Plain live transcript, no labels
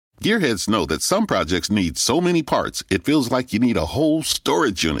Gearheads know that some projects need so many parts, it feels like you need a whole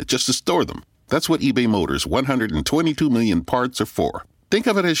storage unit just to store them. That's what eBay Motors' 122 million parts are for. Think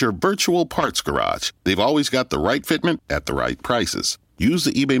of it as your virtual parts garage. They've always got the right fitment at the right prices. Use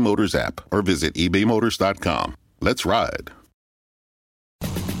the eBay Motors app or visit ebaymotors.com. Let's ride.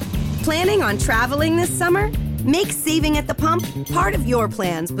 Planning on traveling this summer? Make saving at the pump part of your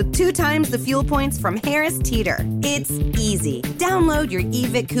plans with 2 times the fuel points from Harris Teeter. It's easy. Download your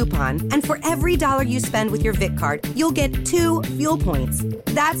eVic coupon, and for every $1 you spend with your Vic card, you'll get 2 fuel points.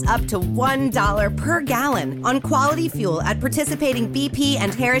 That's up to $1 per gallon on quality fuel at participating BP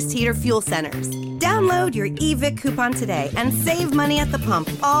and Harris Teeter fuel centers. Download your eVic coupon today and save money at the pump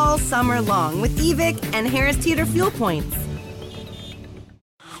all summer long with eVic and Harris Teeter fuel points.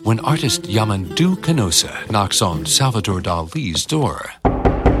 When artist Yamandu Canosa knocks on Salvador Dali's door,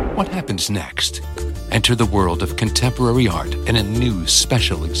 what happens next? Enter the world of contemporary art in a new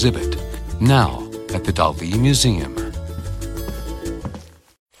special exhibit, now at the Dali Museum.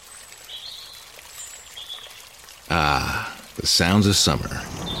 Ah, the sounds of summer.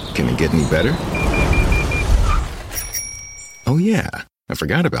 Can it get any better? Oh yeah, I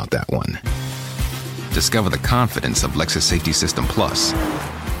forgot about that one. Discover the confidence of Lexus Safety System Plus.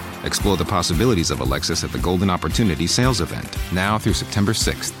 Explore the possibilities of a Lexus at the Golden Opportunity Sales Event, now through September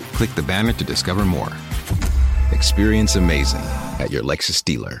 6th. Click the banner to discover more. Experience amazing at your Lexus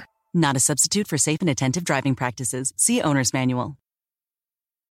dealer. Not a substitute for safe and attentive driving practices. See Owner's Manual.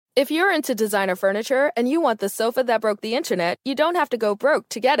 If you're into designer furniture and you want the sofa that broke the internet, you don't have to go broke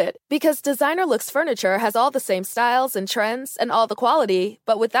to get it. Because Designer Looks Furniture has all the same styles and trends and all the quality,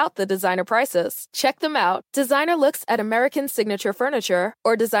 but without the designer prices. Check them out. Designer Looks at American Signature Furniture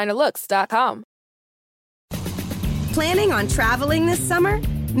or designerlooks.com. Planning on traveling this summer?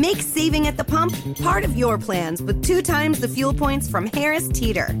 Make saving at the pump part of your plans with 2 times the fuel points from Harris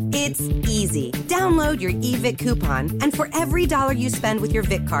Teeter. It's easy. Download your eVic coupon, and for every $1 you spend with your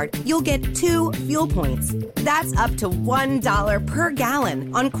Vic card, you'll get 2 fuel points. That's up to $1 per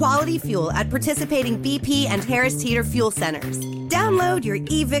gallon on quality fuel at participating BP and Harris Teeter fuel centers. Download your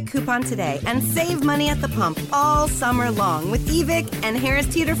eVic coupon today and save money at the pump all summer long with eVic and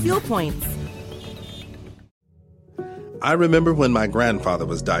Harris Teeter fuel points. I remember when my grandfather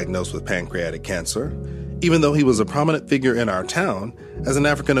was diagnosed with pancreatic cancer. Even though he was a prominent figure in our town, as an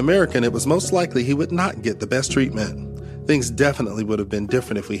African American, it was most likely he would not get the best treatment. Things definitely would have been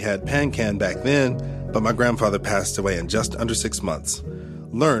different if we had PanCan back then, but my grandfather passed away in just under 6 months.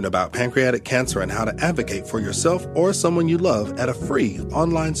 Learn about pancreatic cancer and how to advocate for yourself or someone you love at a free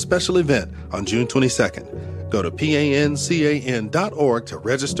online special event on June 22nd. Go to pancan.org to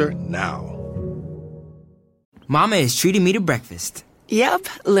register now. Mama is treating me to breakfast. Yep.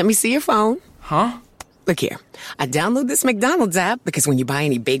 Let me see your phone. Huh? Look here. I download this McDonald's app because when you buy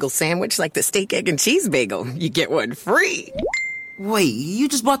any bagel sandwich like the steak, egg, and cheese bagel, you get one free. Wait, you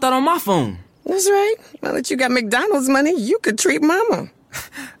just bought that on my phone. That's right. Now that you got McDonald's money, you could treat Mama.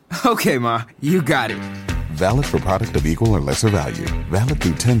 Okay, Ma. You got it. Valid for product of equal or lesser value. Valid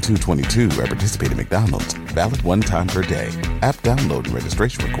through 10/2/22 at participating McDonald's. Valid one time per day. App download and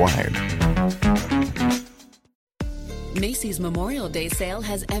registration required. Macy's Memorial Day sale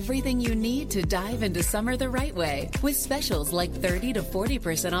has everything you need to dive into summer the right way, with specials like 30 to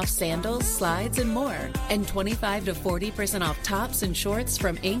 40% off sandals, slides, and more, and 25 to 40% off tops and shorts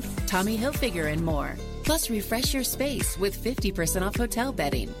from Inc., Tommy Hilfiger, and more. Plus, refresh your space with 50% off hotel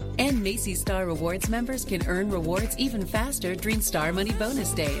bedding. And Macy's Star Rewards members can earn rewards even faster during Star Money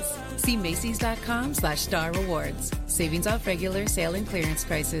bonus days. See Macys.com/Star Rewards. Savings off regular sale and clearance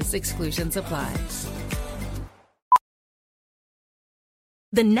prices. Exclusions apply.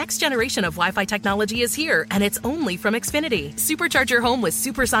 The next generation of Wi-Fi technology is here, and it's only from Xfinity. Supercharge your home with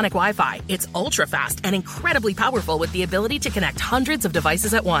supersonic Wi-Fi. It's ultra-fast and incredibly powerful with the ability to connect hundreds of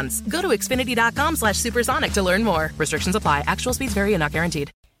devices at once. Go to Xfinity.com/supersonic to learn more. Restrictions apply. Actual speeds vary and not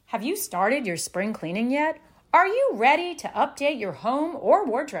guaranteed. Have you started your spring cleaning yet? Are you ready to update your home or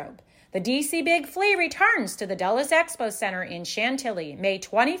wardrobe? The DC Big Flea returns to the Dulles Expo Center in Chantilly, May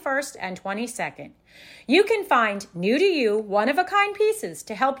 21st and 22nd. You can find new to you, one-of-a-kind pieces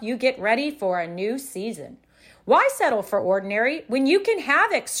to help you get ready for a new season. Why settle for ordinary when you can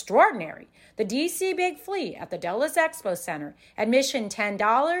have extraordinary? The DC Big Flea at the Dulles Expo Center. Admission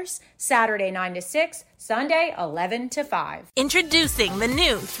 $10, Saturday 9 to 6, Sunday 11 to 5. Introducing the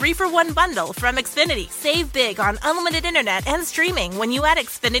new 3-for-1 bundle from Xfinity. Save big on unlimited internet and streaming when you add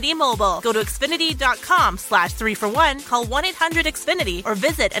Xfinity Mobile. Go to Xfinity.com/3-for-1, call 1-800-XFINITY, or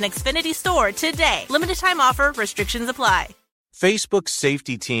visit an Xfinity store today. Limited time offer, restrictions apply. Facebook's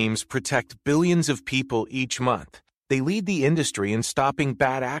safety teams protect billions of people each month. They lead the industry in stopping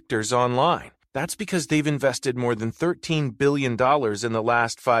bad actors online. That's because they've invested more than $13 billion in the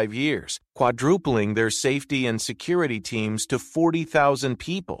last 5 years, quadrupling their safety and security teams to 40,000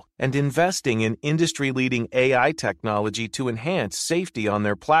 people, and investing in industry-leading AI technology to enhance safety on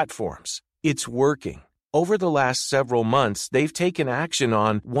their platforms. It's working. Over the last several months, they've taken action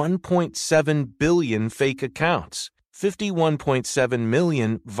on 1.7 billion fake accounts, 51.7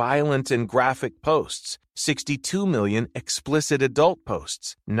 million violent and graphic posts, 62 million explicit adult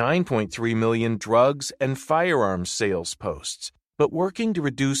posts, 9.3 million drugs and firearms sales posts. But working to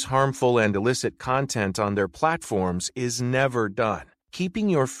reduce harmful and illicit content on their platforms is never done. Keeping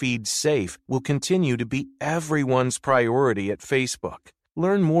your feed safe will continue to be everyone's priority at Facebook.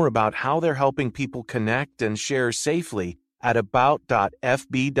 Learn more about how they're helping people connect and share safely at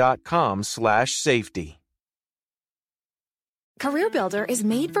about.fb.com/safety. CareerBuilder is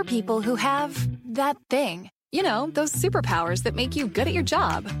made for people who have that thing. You know, those superpowers that make you good at your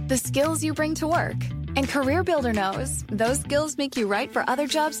job, the skills you bring to work. And CareerBuilder knows those skills make you right for other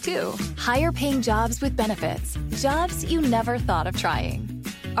jobs too. Higher paying jobs with benefits. Jobs you never thought of trying.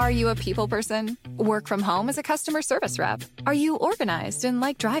 Are you a people person? Work from home as a customer service rep? Are you organized and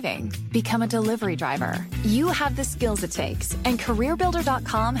like driving? Become a delivery driver. You have the skills it takes, and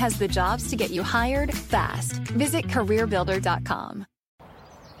CareerBuilder.com has the jobs to get you hired fast. Visit CareerBuilder.com.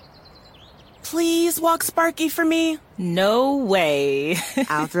 Please walk Sparky for me. No way.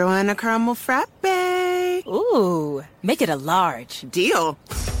 I'll throw in a caramel frappe. Ooh, make it a large. Deal.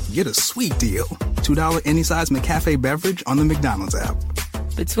 Get a sweet deal. $2 any size McCafe beverage on the McDonald's app.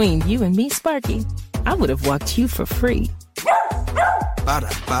 Between you and me, Sparky, I would have walked you for free.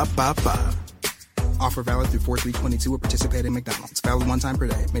 Ba-da-ba-ba-ba. Offer valid through 4/3/22 at participating McDonald's. Valid one time per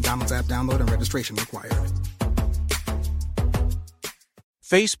day. McDonald's app download and registration required.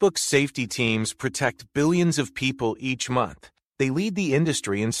 Facebook's safety teams protect billions of people each month. They lead the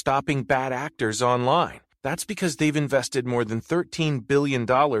industry in stopping bad actors online. That's because they've invested more than $13 billion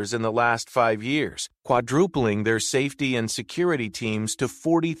in the last 5 years, quadrupling their safety and security teams to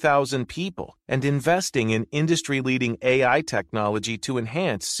 40,000 people, and investing in industry-leading AI technology to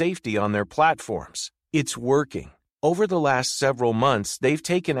enhance safety on their platforms. It's working. Over the last several months, they've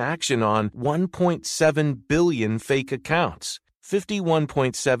taken action on 1.7 billion fake accounts,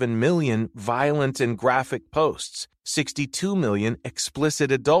 51.7 million violent and graphic posts, 62 million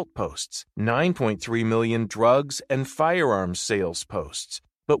explicit adult posts, 9.3 million drugs and firearms sales posts.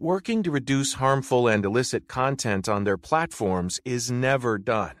 But working to reduce harmful and illicit content on their platforms is never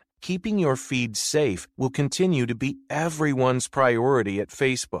done. Keeping your feed safe will continue to be everyone's priority at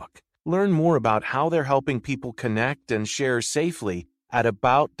Facebook. Learn more about how they're helping people connect and share safely at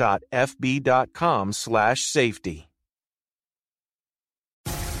about.fb.com/safety.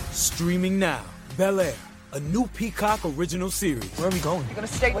 Streaming now, Bel-Air, a new Peacock original series. Where are we going? You're going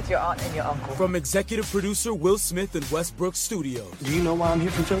to stay with your aunt and your uncle. From executive producer Will Smith and Westbrook Studios. Do you know why I'm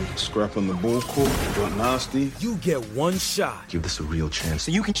here from Philly? Scrapping the bull court, got nasty. You get one shot. Give this a real chance.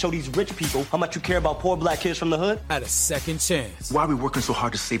 So you can show these rich people how much you care about poor black kids from the hood? At a second chance. Why are we working so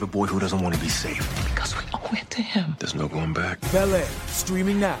hard to save a boy who doesn't want to be saved? Because we owe it to him. There's no going back. Bel-Air,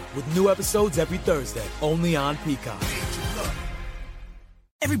 streaming now with new episodes every Thursday, only on Peacock.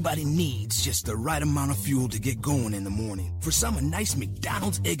 Everybody needs just the right amount of fuel to get going in the morning. For some, a nice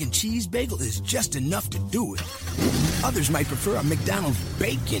McDonald's egg and cheese bagel is just enough to do it. Others might prefer a McDonald's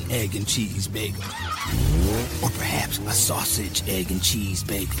bacon, egg, and cheese bagel. Or perhaps a sausage, egg, and cheese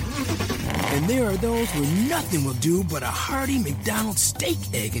bagel. And there are those where nothing will do but a hearty McDonald's steak,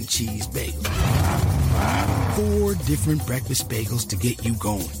 egg, and cheese bagel. 4 different breakfast bagels to get you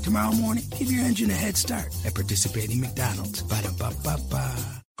going. Tomorrow morning, give your engine a head start at participating McDonald's.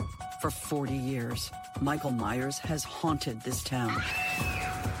 Ba-da-ba-ba-ba. For 40 years, Michael Myers has haunted this town.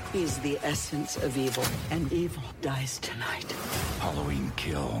 He's the essence of evil, and evil dies tonight. Halloween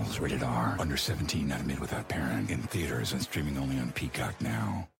Kills, rated R, under 17, not admitted without parent, in theaters and streaming only on Peacock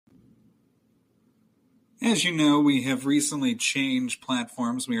now. As you know, we have recently changed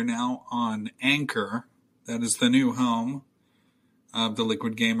platforms. We are now on Anchor. That is the new home of the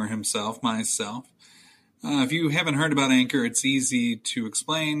Liquid Gamer himself, myself. If you haven't heard about Anchor, it's easy to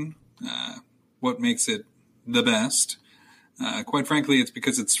explain what makes it the best. Quite frankly, it's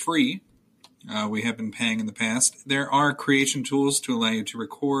because it's free. We have been paying in the past. There are creation tools to allow you to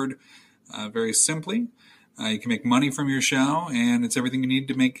record very simply. You can make money from your show, and it's everything you need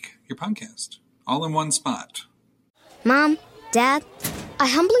to make your podcast, all in one spot. Mom, Dad, I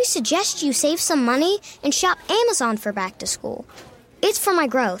humbly suggest you save some money and shop Amazon for back to school. It's for my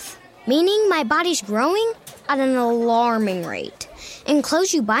growth, meaning my body's growing at an alarming rate. And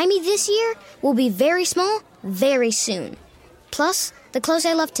clothes you buy me this year will be very small very soon. Plus, the clothes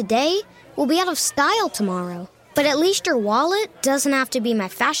I love today will be out of style tomorrow. But at least your wallet doesn't have to be my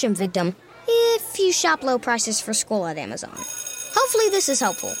fashion victim if you shop low prices for school at Amazon. Hopefully this is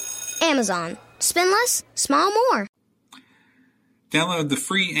helpful. Amazon. Spend less, smile more. Download the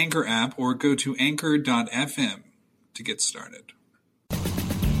free Anchor app or go to anchor.fm to get started.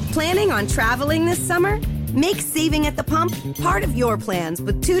 Planning on traveling this summer? Make saving at the pump part of your plans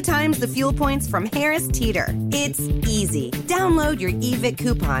with 2 times the fuel points from Harris Teeter. It's easy. Download your eVic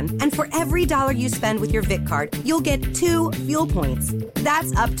coupon, and for every $1 you spend with your Vic card, you'll get 2 fuel points.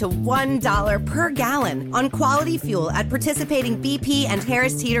 That's up to $1 per gallon on quality fuel at participating BP and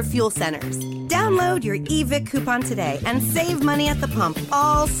Harris Teeter fuel centers. Download your eVic coupon today and save money at the pump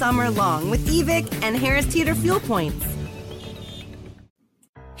all summer long with eVic and Harris Teeter fuel points.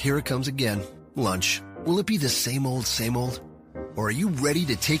 Here it comes again. Lunch. Will it be the same old, same old? Or are you ready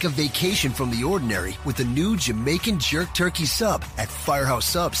to take a vacation from the ordinary with the new Jamaican Jerk Turkey Sub at Firehouse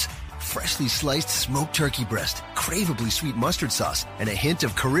Subs? Freshly sliced smoked turkey breast, craveably sweet mustard sauce, and a hint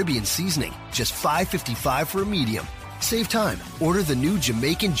of Caribbean seasoning. Just $5.55 for a medium. Save time. Order the new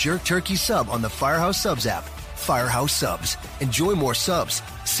Jamaican Jerk Turkey Sub on the Firehouse Subs app. Firehouse Subs. Enjoy more subs.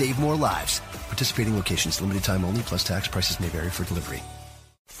 Save more lives. Participating locations. Limited time only, plus tax. Prices may vary for delivery.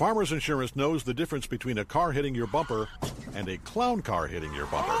 Farmers Insurance knows the difference between a car hitting your bumper and a clown car hitting your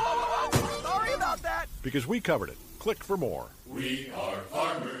bumper. Sorry about that. Because we covered it. Click for more. We are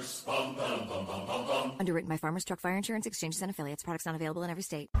farmers. Bum, bum, bum, bum, bum, bum. Underwritten by Farmers Truck Fire Insurance Exchanges and Affiliates. Products not available in every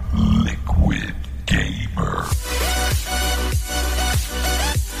state. Liquid Gamer.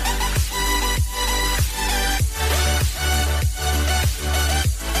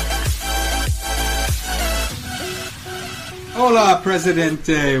 Hola,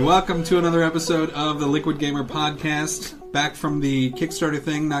 Presidente. Welcome to another episode of the Liquid Gamer Podcast. Back from the Kickstarter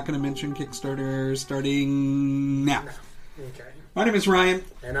thing. Not going to mention Kickstarter starting now. Okay. My name is Ryan.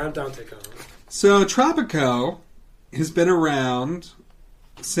 And I'm Dante Cohn. So, Tropico has been around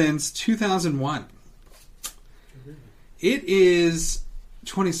since 2001. Mm-hmm. It is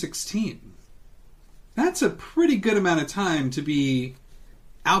 2016. That's a pretty good amount of time to be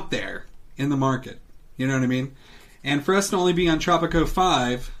out there in the market. You know what I mean? And for us to only be on Tropico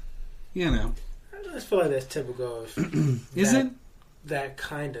 5, you know. I just feel like that's typical of Is it? That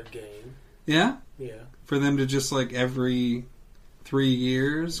kind of game. Yeah? Yeah. For them to just like every 3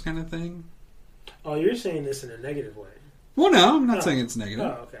 years kind of thing? Oh, you're saying this in a negative way. Well, no, I'm not saying it's negative.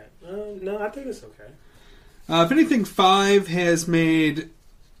 Oh, okay. No, I think it's okay. If anything, 5 has made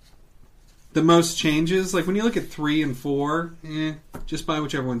the most changes. Like when you look at 3 and 4, just buy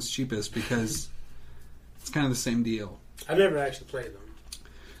whichever one's cheapest because it's kind of the same deal. I've never actually played them.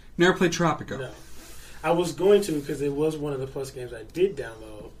 Never played Tropico? No. I was going to because it was one of the Plus games I did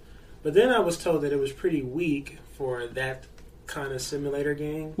download. But then I was told that it was pretty weak for that kind of simulator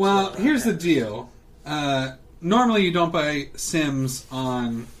game. Well, here's the deal. Normally you don't buy Sims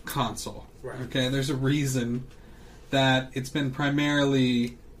on console. Right. Okay, there's a reason that it's been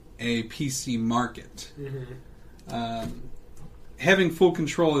primarily a PC market. Mm-hmm. Having full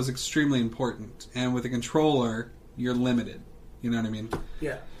control is extremely important, and with a controller, you're limited. You know what I mean?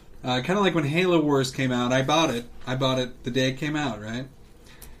 Yeah. Kind of like when Halo Wars came out, I bought it. I bought it the day it came out, right?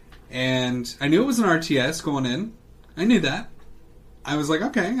 And I knew it was an RTS going in. I knew that. I was like,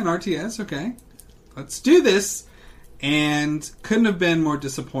 okay, an RTS, okay. Let's do this. And couldn't have been more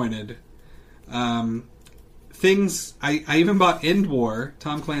disappointed. I even bought End War,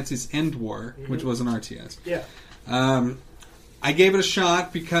 Tom Clancy's End War, mm-hmm. which was an RTS. Yeah. I gave it a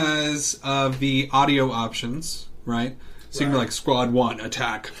shot because of the audio options, right? So you can be like, Squad 1,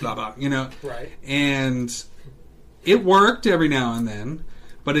 attack, blah, blah, you know? Right. And it worked every now and then,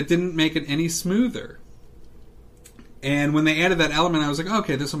 but it didn't make it any smoother. And when they added that element, I was like,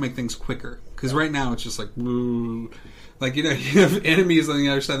 okay, this will make things quicker. Because right now it's just like, woo. Like, you know, you have enemies on the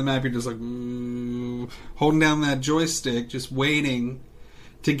other side of the map, you're just like, woo, holding down that joystick, just waiting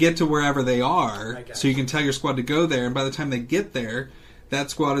to get to wherever they are, so you can tell your squad to go there, and by the time they get there, that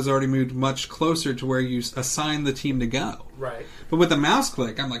squad has already moved much closer to where you assign the team to go. Right. But with the mouse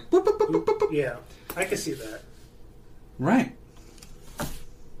click, I'm like, boop, boop, boop, boop, boop, boop. Yeah, I can see that. Right.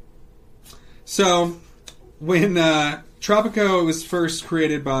 So, when Tropico was first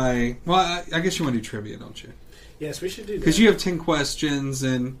created by... Well, I guess you want to do trivia, don't you? Yes, we should do that. Because you have 10 questions,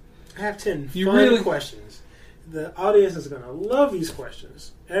 and... I have 10 fun questions. The audience is going to love these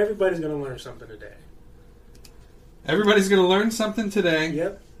questions. Everybody's going to learn something today. Everybody's going to learn something today?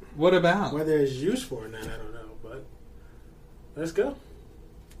 Yep. What about? Whether it's useful or not, I don't know. But let's go.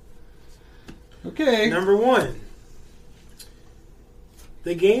 Okay. Number 1.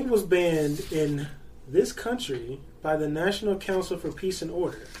 The game was banned in this country by the National Council for Peace and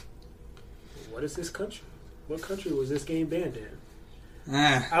Order. What is this country? What country was this game banned in?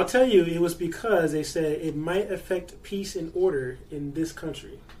 I'll tell you, it was because they said it might affect peace and order in this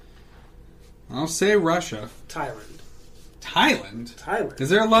country. I'll say Russia. Thailand. Thailand? Is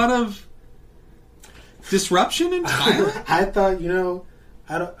there a lot of disruption in Thailand? I thought,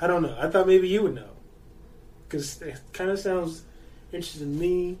 I don't know. I thought maybe you would know. Because it kind of sounds interesting to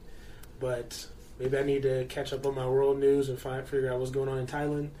me, but maybe I need to catch up on my world news and figure out what's going on in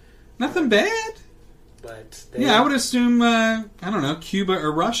Thailand. Nothing bad. But I would assume, I don't know, Cuba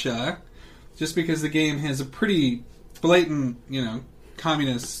or Russia, just because the game has a pretty blatant,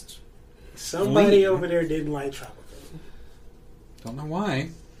 communist. Somebody over there didn't like Tropico. Don't know why.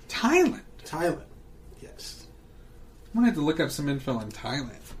 Thailand. Yes. I'm going to have to look up some info on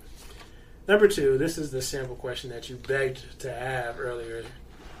Thailand. Number 2, this is the sample question that you begged to have earlier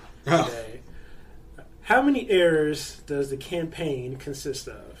today. How many eras does the campaign consist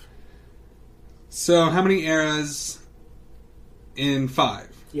of? So, how many eras in 5?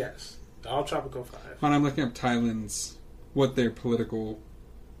 Yes. All Tropico 5. When I'm looking up Thailand's, what their political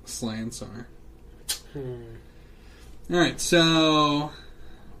slants are. Alright, so...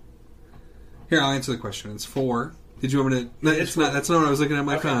 Here, I'll answer the question. It's 4. Did you want me to... No, it's not. That's not what I was looking at on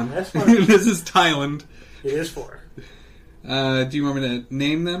my phone. That's fine. This is Thailand. It is 4. Do you want me to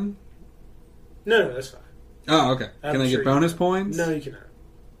name them? No, that's fine. Oh, okay. Can I get bonus points? No, you cannot.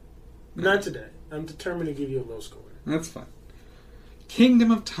 Not today. I'm determined to give you a low score. That's fine. Kingdom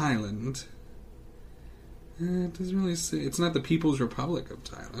of Thailand. It doesn't really say. It's not the People's Republic of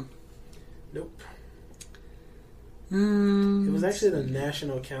Thailand. Nope. It was actually the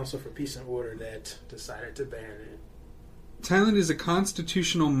National Council for Peace and Order that decided to ban it. Thailand is a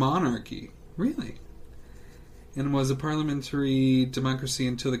constitutional monarchy. Really? And was a parliamentary democracy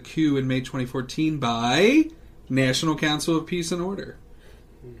until the coup in May 2014 by National Council of Peace and Order.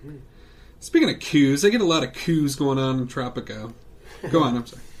 Mm-hmm. Speaking of coups, I get a lot of coups going on in Tropico. Go on, I'm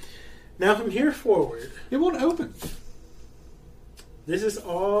sorry. Now from here forward... It won't open. This is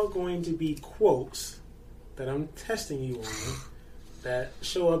all going to be quotes that I'm testing you on that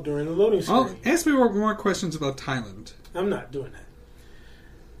show up during the loading screen. Ask me more questions about Thailand. I'm not doing that.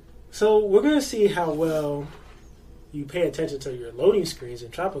 So we're going to see how well you pay attention to your loading screens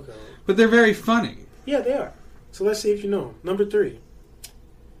in Tropico. But they're very funny. Yeah, they are. So let's see if you know them. Number 3.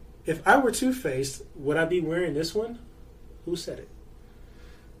 If I were Two-Faced, would I be wearing this one? Who said it?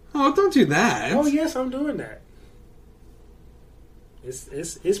 Oh, don't do that. Oh, yes, I'm doing that.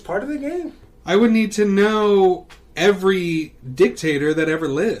 It's part of the game. I would need to know every dictator that ever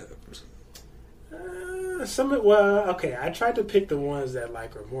lived. Okay, I tried to pick the ones that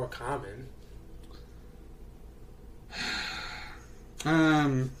are more common.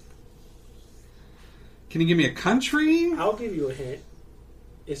 Can you give me a country? I'll give you a hint.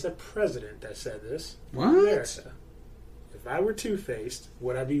 It's a president that said this. What? America. If I were Two-Faced,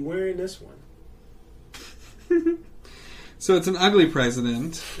 would I be wearing this one? So it's an ugly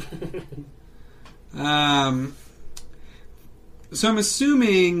president. So I'm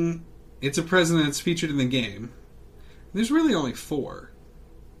assuming it's a president that's featured in the game. There's really only 4.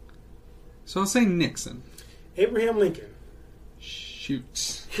 So I'll say Nixon. Abraham Lincoln.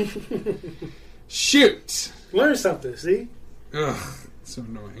 Shoot. Shoot! Learn something, see? Ugh, so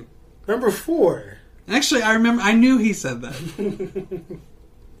annoying. Number 4. Actually, I remember. I knew he said that.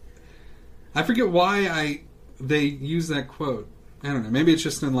 I forget why they use that quote. I don't know. Maybe it's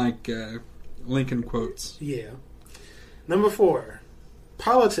just in Lincoln quotes. Yeah. Number 4.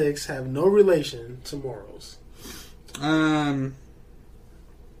 Politics have no relation to morals.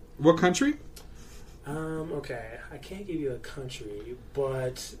 What country? Okay. I can't give you a country,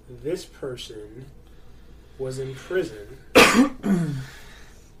 but this person was in prison.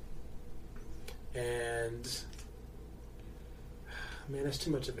 And man, that's too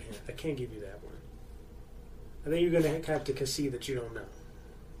much of a hint. I can't give you that one. I think you're going to have to concede that you don't know.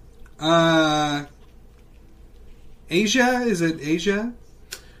 Asia? Is it Asia?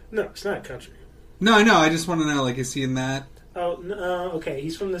 No, it's not a country. No, I know. I just want to know, is he in that? Oh, okay.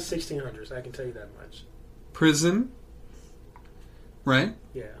 He's from the 1600s. I can tell you that much. Prison? Right?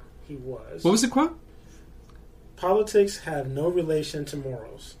 Yeah, he was. What was the quote? Politics have no relation to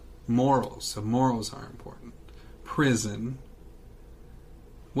morals. Morals. So morals are important. Prison.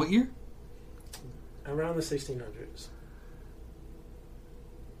 What year? Around the 1600s.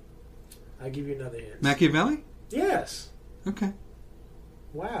 I'll give you another hint. Machiavelli? Yes. Okay.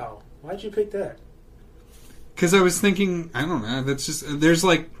 Wow. Why'd you pick that? Because I was thinking, I don't know, that's just, there's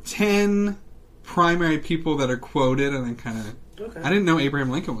 10 primary people that are quoted, and then kind of, okay. I didn't know Abraham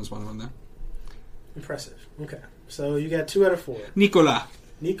Lincoln was one of them, though. Impressive. Okay. So you got 2 out of 4. Nicola.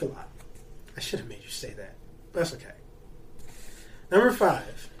 I should have made you say that. That's okay. Number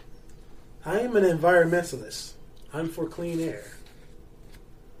 5. I am an environmentalist. I'm for clean air.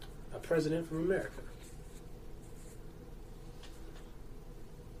 A president from America.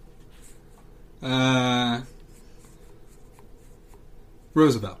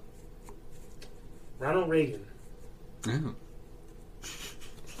 Roosevelt. Ronald Reagan. Oh.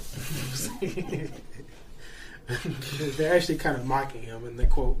 They're actually kind of mocking him in the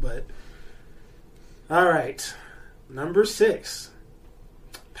quote, but... Alright. Number 6.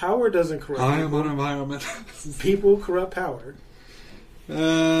 Power doesn't corrupt I am people. an environmentalist. People corrupt power.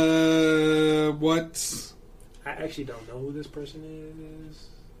 What? I actually don't know who this person is.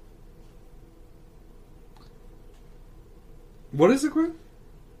 What is the quote?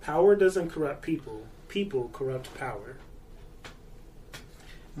 Power doesn't corrupt people. People corrupt power.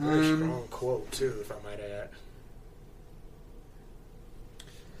 Very strong quote, too, if I might add.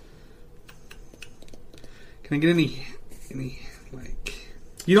 Can I get any, like...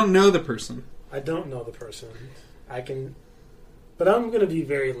 You don't know the person. I don't know the person. I can... But I'm going to be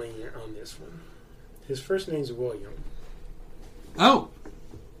very lenient on this one. His first name's William. Oh.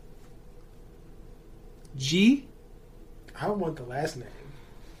 G? I want the last name.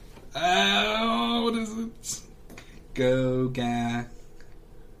 Oh, what is it? Go, guy.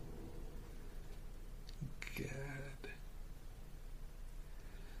 God.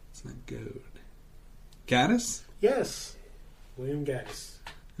 It's not goad. Gaddis? Yes. William Gaddis.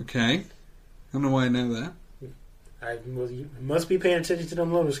 Okay. I don't know why I know that. You must be paying attention to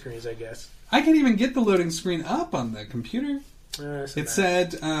them loading screens, I guess. I can't even get the loading screen up on the computer. It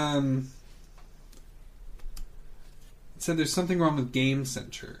said there's something wrong with Game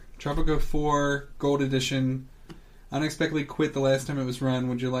Center. Tropico 4 Gold Edition unexpectedly quit the last time it was run.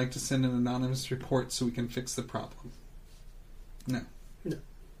 Would you like to send an anonymous report so we can fix the problem? No.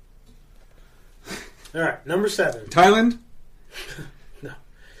 Alright, number 7. Thailand? No.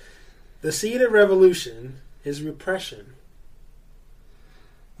 The seed of revolution is repression.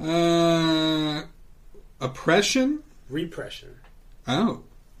 Oppression? Repression. Oh.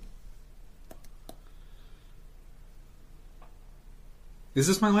 Is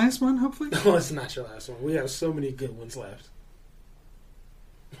this my last one, hopefully? No, it's not your last one. We have so many good ones left.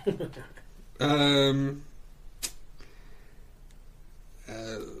 But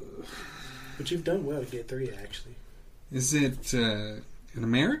you've done well to get 3, actually. Is it an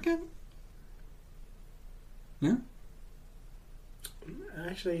American? No?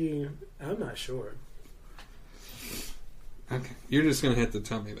 Actually, I'm not sure. Okay, you're just going to have to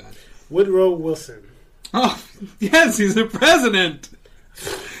tell me that. Woodrow Wilson. Oh, yes, he's the president!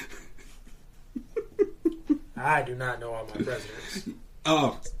 I do not know all my presidents.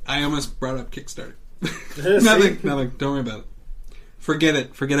 Oh, I almost brought up Kickstarter. Nothing, don't worry about it. Forget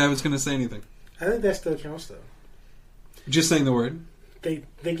it. Forget I was going to say anything. I think that still counts, though. Just saying the word?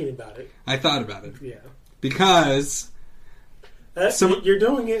 Thinking about it. I thought about it. Yeah. Because... you're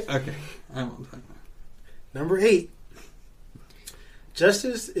doing it. Okay, I won't talk about it. Number 8.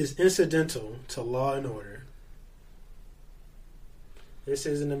 Justice is incidental to law and order. This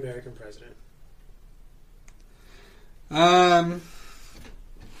is an American president.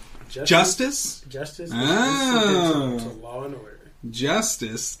 Justice? Justice is incidental to law and order.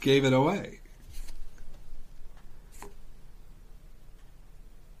 Justice gave it away.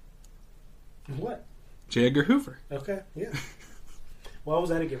 What? J. Edgar Hoover. Okay, yeah. Why was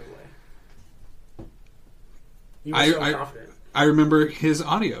that a giveaway? You were so confident. I remember his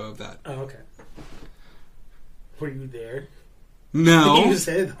audio of that. Oh, okay. Were you there? No. You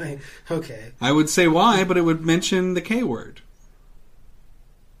said, okay. I would say why, but it would mention the K word.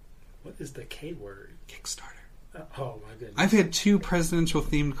 What is the K word? Kickstarter. Oh, my goodness. I've had 2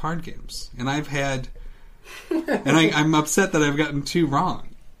 presidential-themed card games, and I've had... and I'm upset that I've gotten 2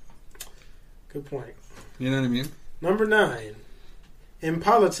 wrong. Good point. You know what I mean? Number 9. In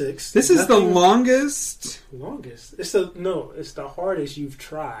politics... This is the longest... Longest? It's the hardest you've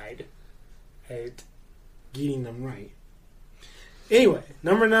tried at getting them right. Anyway,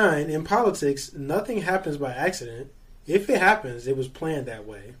 number 9. In politics, nothing happens by accident. If it happens, it was planned that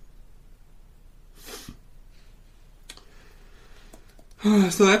way.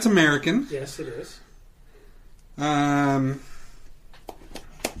 So that's American. Yes, it is. And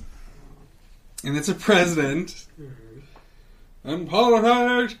it's a president. Mm-hmm. In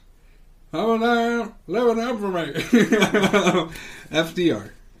politics, I will live it up for me. FDR.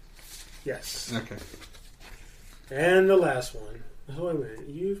 Yes. Okay. And the last one. Oh, wait a minute.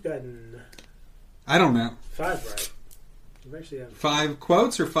 You've gotten... I don't know. 5 right. You've actually gotten 5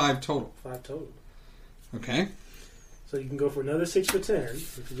 quotes or 5 total? 5 total. Okay. So you can go for another 6 for 10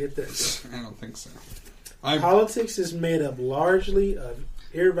 if you get this. I don't think so. Politics is made up largely of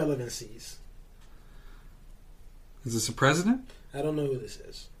irrelevancies. Is this a president? I don't know who this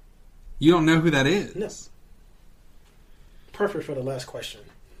is. You don't know who that is? No. Perfect for the last question.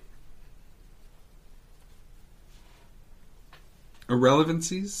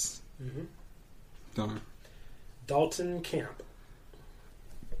 Irrelevancies? Mm-hmm. Don't know. Dalton Camp.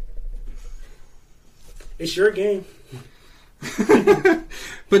 It's your game.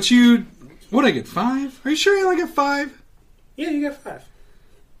 But you... What'd I get, 5? Are you sure I only got 5? Yeah, you got 5. I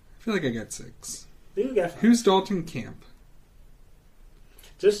feel like I got 6. You got 5. Who's Dalton Camp?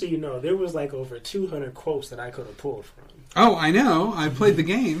 Just so you know, there was like over 200 quotes that I could have pulled from. Oh, I know. I played the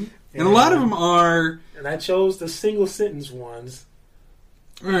game. And a lot of them are... And I chose the single sentence ones.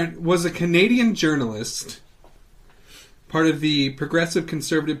 Alright, was a Canadian journalist, part of the Progressive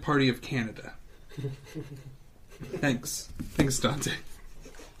Conservative Party of Canada. Thanks. Thanks, Dante.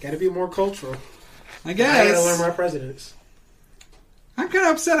 Gotta be more cultural. I guess. I gotta learn my presidents. I'm kind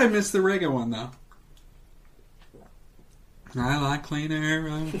of upset I missed the Reagan one, though. I like clean air.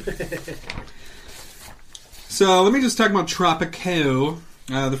 So, let me just talk about Tropico,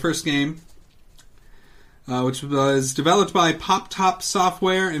 the first game, which was developed by Pop Top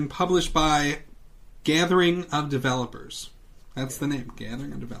Software and published by Gathering of Developers. That's the name,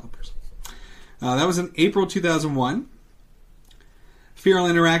 Gathering of Developers. That was in April 2001. Feral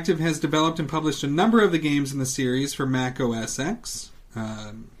Interactive has developed and published a number of the games in the series for Mac OS X.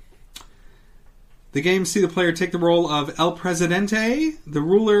 The games see the player take the role of El Presidente, the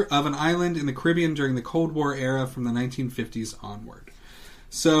ruler of an island in the Caribbean during the Cold War era from the 1950s onward.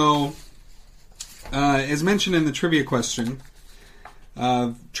 So, as mentioned in the trivia question,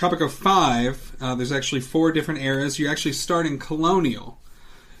 Tropico 5, there's actually 4 different eras. You actually start in Colonial,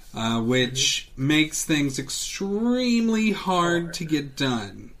 which makes things extremely hard to get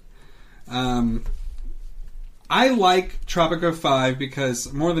done. I like Tropico 5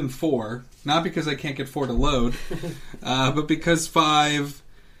 because more than 4, not because I can't get 4 to load, but because 5,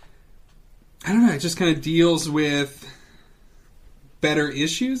 I don't know, it just kind of deals with better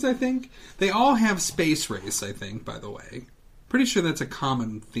issues, I think. They all have space race, I think, by the way. Pretty sure that's a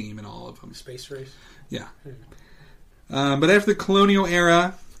common theme in all of them. Space race? Yeah. But after the colonial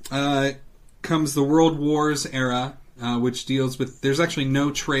era comes the World Wars era, which deals with... There's actually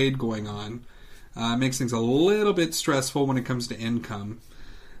no trade going on. Makes things a little bit stressful when it comes to income.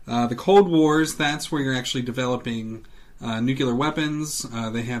 The Cold Wars, that's where you're actually developing nuclear weapons.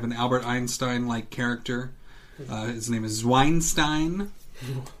 They have an Albert Einstein-like character. His name is Zweinstein.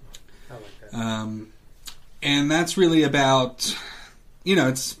 I like that. And that's really about...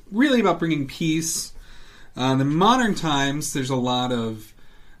 it's really about bringing peace. In modern times, there's a lot of...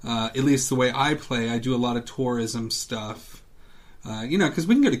 at least the way I play, I do a lot of tourism stuff. Because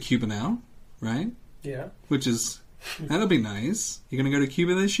we can go to Cuba now. Right? Yeah. Which is... That'll be nice. You going to go to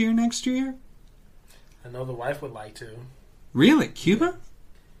Cuba this year, next year? I know the wife would like to. Really? Cuba?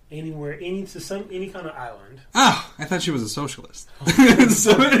 Anywhere, any kind of island. Oh, I thought she was a socialist.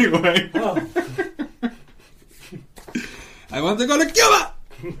 So anyway. Oh. I want to go to Cuba!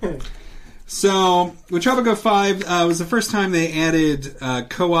 So, with Tropico 5, was the first time they added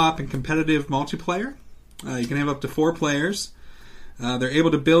co-op and competitive multiplayer. You can have up to 4 players. They're able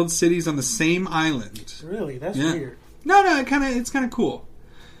to build cities on the same island. Really? That's weird. No, it's kind of cool.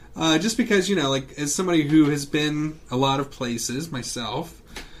 Just because, as somebody who has been a lot of places myself,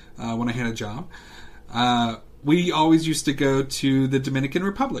 when I had a job, we always used to go to the Dominican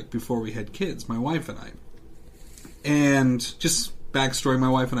Republic before we had kids, my wife and I. And just backstory, my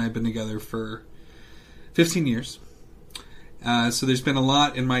wife and I have been together for 15 years. So there's been a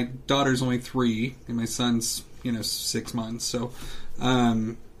lot, and my daughter's only 3, and my son's, 6 months, so...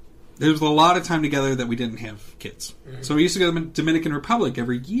 there was a lot of time together that we didn't have kids. Mm-hmm. So we used to go to the Dominican Republic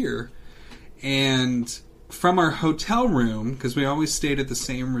every year, and from our hotel room, because we always stayed at the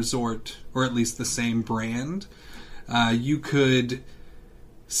same resort, or at least the same brand, you could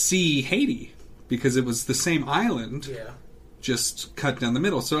see Haiti, because it was the same island, just cut down the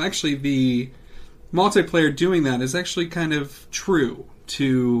middle. So actually the multiplayer doing that is actually kind of true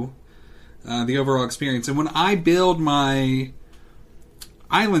to the overall experience. And when I build my...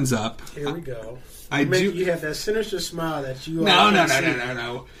 islands up. Here we go. You have that sinister smile that you...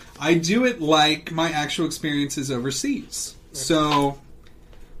 No. I do it like my actual experiences overseas. Okay. So,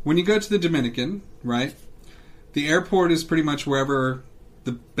 when you go to the Dominican, right, the airport is pretty much wherever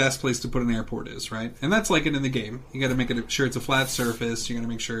the best place to put an airport is, right? And that's like it in the game. You got to make sure it's a flat surface. You got to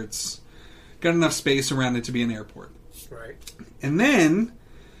make sure it's got enough space around it to be an airport. Right. And then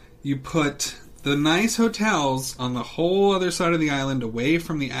you put the nice hotels on the whole other side of the island, away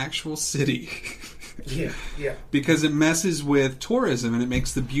from the actual city. Yeah. Because it messes with tourism and it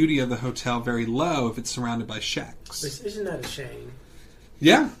makes the beauty of the hotel very low if it's surrounded by shacks. Isn't that a shame?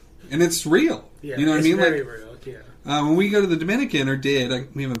 Yeah, and it's real. Yeah, you know what I mean? It's very real. Yeah. When we go to the Dominican, or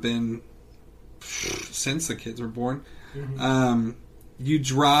we haven't been since the kids were born. Mm-hmm. You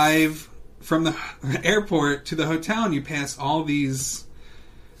drive from the airport to the hotel, and you pass all these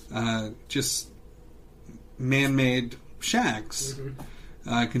just man-made shacks,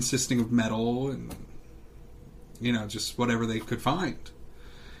 consisting of metal and just whatever they could find.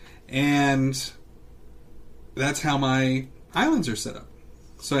 And that's how my islands are set up.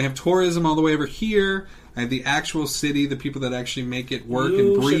 So I have tourism all the way over here. I have the actual city, the people that actually make it work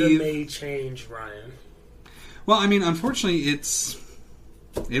and breathe. You should have made change, Ryan. Well, I mean, unfortunately,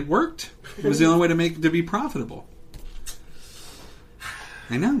 it worked. It was the only way to be profitable.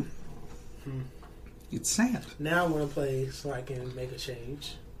 I know. It's sad. Now I'm going to play so I can make a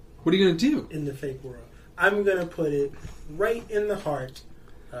change. What are you going to do? In the fake world. I'm going to put it right in the heart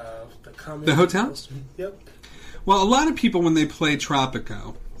of the common... The hotel? Yep. Well, a lot of people, when they play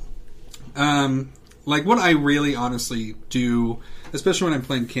Tropico, like what I really honestly do, especially when I'm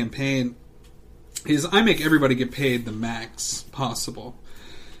playing campaign, is I make everybody get paid the max possible.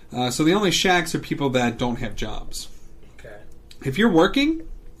 So the only shacks are people that don't have jobs. Okay. If you're working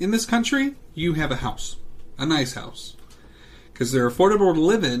in this country, you have a house. A nice house. Because they're affordable to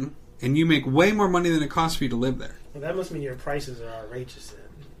live in, and you make way more money than it costs for you to live there. Well, that must mean your prices are outrageous then.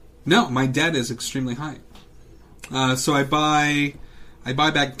 No, my debt is extremely high. So I buy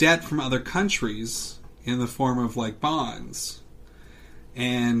back debt from other countries in the form of like bonds,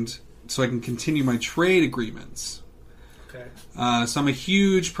 and so I can continue my trade agreements. Okay. So I'm a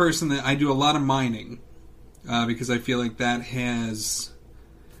huge person that I do a lot of mining because I feel like that has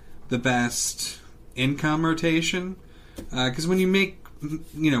the best income rotation. Because when you make,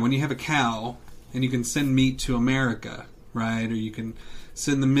 when you have a cow and you can send meat to America, right, or you can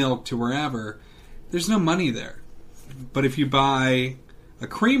send the milk to wherever, there's no money there. But if you buy a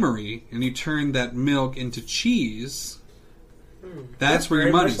creamery and you turn that milk into cheese, that's where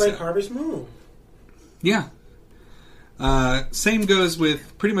your money's at. Like at. Harvest Moon. Yeah. Same goes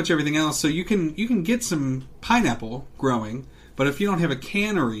with pretty much everything else. So you can get some pineapple growing, but if you don't have a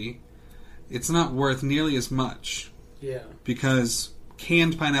cannery, it's not worth nearly as much. Yeah. Because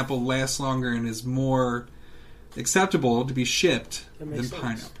canned pineapple lasts longer and is more acceptable to be shipped than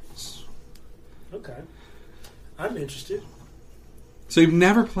pineapples. Okay. I'm interested. So you've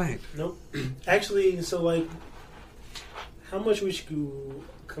never played? Nope. Actually, so like, how much would you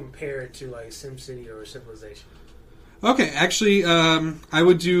compare it to like SimCity or Civilization? Okay, actually, I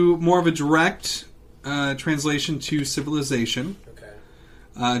would do more of a direct translation to Civilization.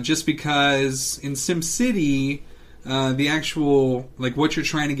 Okay. Just because in SimCity, the actual, like, what you're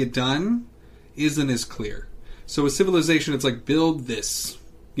trying to get done isn't as clear. So with Civilization, it's like, build this,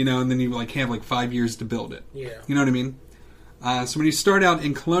 and then you like have like 5 years to build it. Yeah. You know what I mean? So when you start out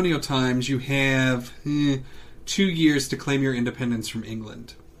in colonial times, you have 2 years to claim your independence from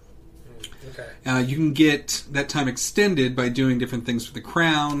England. Okay. You can get that time extended by doing different things for the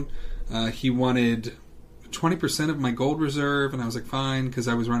crown. He wanted 20% of my gold reserve, and I was like, fine, because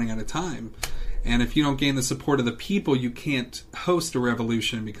I was running out of time. And if you don't gain the support of the people, you can't host a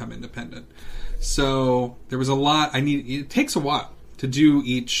revolution and become independent. So there was a lot. It takes a while to do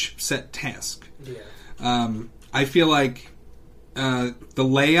each set task. Yeah. I feel like the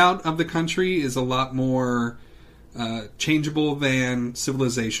layout of the country is a lot more changeable than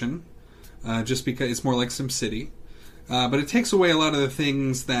Civilization, just because it's more like SimCity. But it takes away a lot of the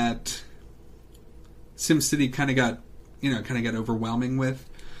things that SimCity kind of got overwhelming with,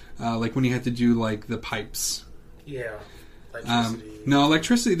 like when you had to do like the pipes. Yeah. Electricity. No,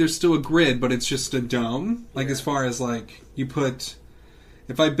 electricity. There's still a grid, but it's just a dome. Like as far as like you put,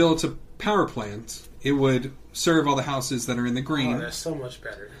 if I built a power plant, it would serve all the houses that are in the green. Oh, that's so much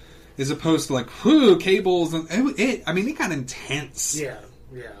better. As opposed to like cables and it got intense. Yeah.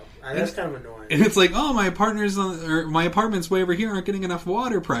 That's kind of annoying. And it's like, oh, my apartment's way over here aren't getting enough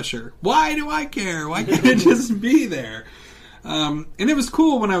water pressure. Why do I care? Why can't it just be there? And it was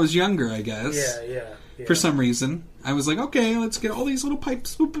cool when I was younger, I guess. Yeah. For some reason, I was like, okay, let's get all these little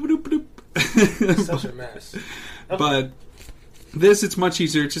pipes. Boop, boop, boop, boop. Such a mess. Okay. But it's much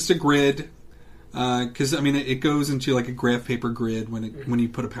easier. It's just a grid. Because it goes into like a graph paper grid when you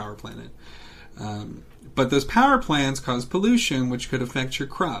put a power plant in. But those power plants cause pollution, which could affect your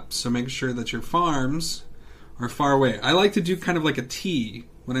crops. So make sure that your farms are far away. I like to do kind of like a T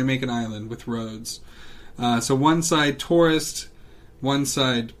when I make an island with roads. So one side tourist, one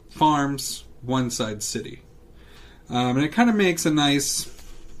side farms, one-side city. And it kind of makes a nice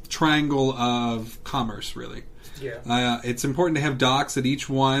triangle of commerce, really. Yeah. It's important to have docks at each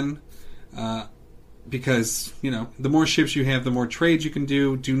one because, the more ships you have, the more trades you can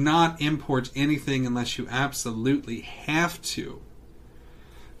do. Do not import anything unless you absolutely have to.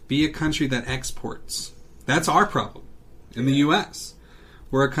 Be a country that exports. That's our problem in the U.S.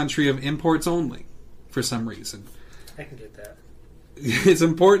 We're a country of imports only for some reason. I can get that. It's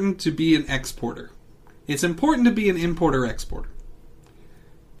important to be an exporter. It's important to be an importer-exporter.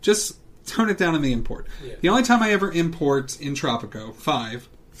 Just tone it down in the import. Yeah. The only time I ever import in Tropico 5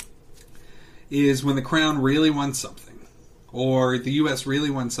 is when the Crown really wants something. Or the U.S.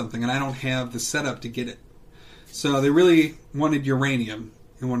 really wants something, and I don't have the setup to get it. So they really wanted uranium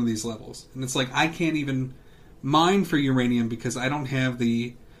in one of these levels. And it's like, I can't even mine for uranium because I don't have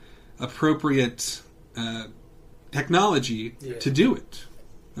the appropriate technology to do it.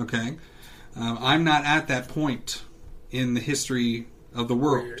 Okay? I'm not at that point in the history of the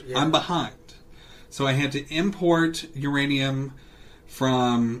world. I'm behind. So I had to import uranium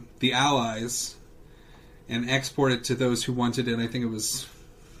from the Allies and export it to those who wanted it. I think it was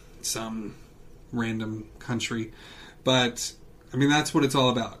some random country. But I mean, that's what it's all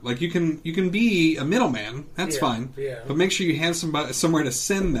about. Like, you can be a middleman. That's fine. Yeah. But make sure you have somewhere to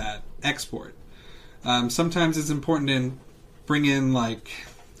send that export. Sometimes it's important to bring in, like,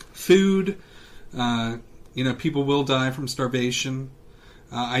 food. People will die from starvation.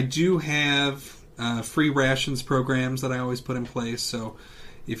 I do have free rations programs that I always put in place. So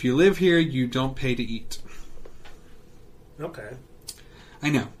if you live here, you don't pay to eat. Okay. I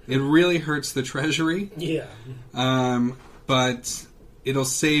know. It really hurts the treasury. Yeah. But it'll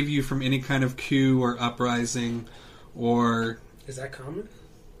save you from any kind of coup or uprising or... Is that common?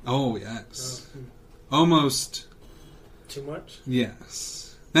 Oh, yes. Almost. Too much?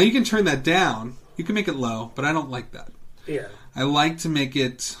 Yes. Now, you can turn that down. You can make it low, but I don't like that. Yeah. I like to make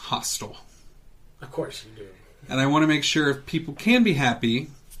it hostile. Of course you do. And I want to make sure if people can be happy,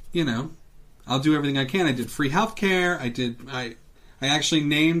 I'll do everything I can. I did free healthcare. I actually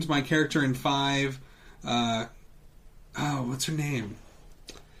named my character in 5... what's her name?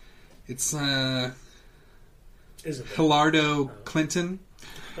 It's Hilardo Clinton.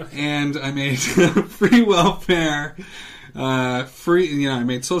 Okay. And I made free welfare, I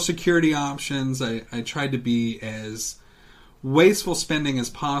made Social Security options. I tried to be as wasteful spending as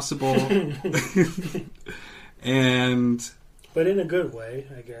possible. But in a good way,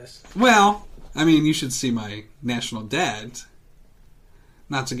 I guess. Well, I mean, you should see my national debt.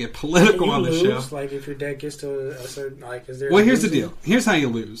 Not to get political on the show. Like, if your debt gets to a certain... is there... Well, here's the deal. Here's how you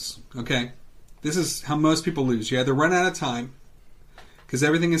lose, okay? This is how most people lose. You either run out of time, because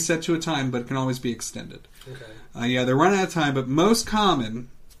everything is set to a time, but it can always be extended. Okay. You either run out of time, but most common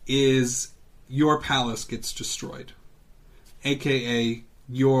is your palace gets destroyed. A.K.A.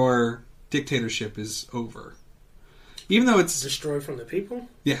 your dictatorship is over. Even though it's... Destroyed from the people?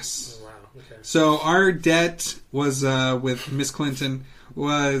 Yes. Oh, wow. Okay. So our debt was, with Miss Clinton...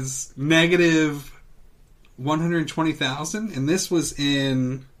 was negative 120,000, and this was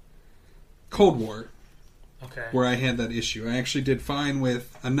in Cold War, where I had that issue. I actually did fine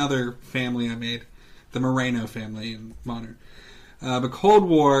with another family I made, the Moreno family in Modern. But Cold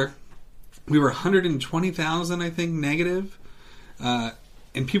War, we were 120,000, I think, negative.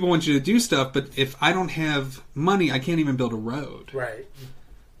 And people want you to do stuff, but if I don't have money, I can't even build a road. Right.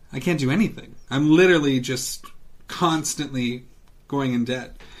 I can't do anything. I'm literally just constantly going in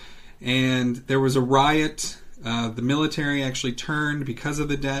debt. And there was a riot. The military actually turned because of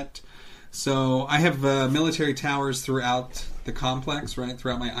the debt. So I have military towers throughout the complex, right,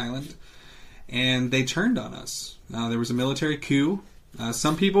 throughout my island. And they turned on us. There was a military coup.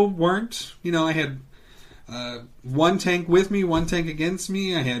 Some people weren't. I had one tank with me, one tank against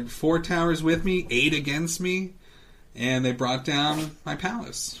me. I had 4 towers with me, 8 against me. And they brought down my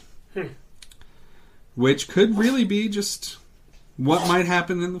palace. Which could really be just... what might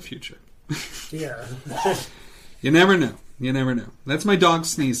happen in the future. Yeah. You never know. You never know. That's my dog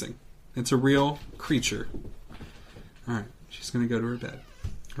sneezing. It's a real creature. All right. She's going to go to her bed.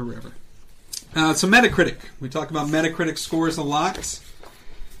 Or wherever. So Metacritic. We talk about Metacritic scores a lot.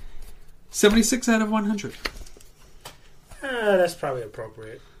 76 out of 100. That's probably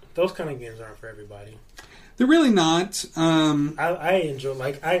appropriate. Those kind of games aren't for everybody. They're really not. I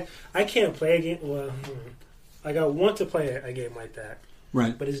enjoy... I can't play a game... Well... I want to play a game like that.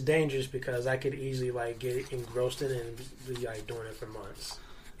 Right. But it's dangerous because I could easily get engrossed in it and be doing it for months.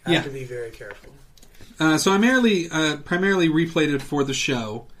 I have to be very careful. So I primarily replayed it for the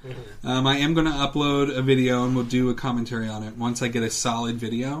show. Mm-hmm. I am going to upload a video and we'll do a commentary on it once I get a solid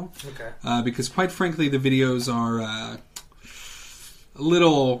video. Okay. Because quite frankly, the videos are a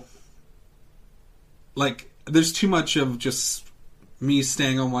little... like, there's too much of just me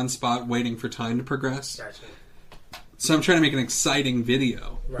staying on one spot waiting for time to progress. Gotcha. So I'm trying to make an exciting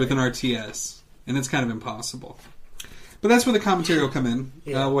video with an RTS, and it's kind of impossible. But that's where the commentary will come in.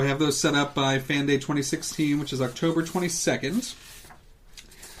 Yeah. We'll have those set up by Fan Day 2016, which is October 22nd.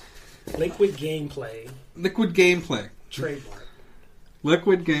 Liquid Gameplay. Liquid Gameplay. Trademark.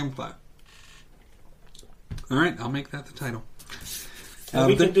 Liquid Gameplay. All right, I'll make that the title.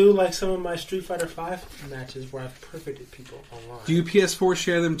 We can do like some of my Street Fighter V matches where I've perfected people online. Do you PS4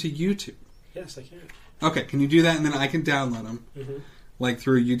 share them to YouTube? Yes, I can. Okay, can you do that and then I can download them? Mm-hmm. Like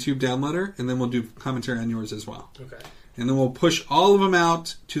through a YouTube downloader, and then we'll do commentary on yours as well. Okay. And then we'll push all of them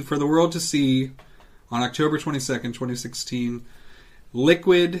out for the world to see on October 22nd, 2016.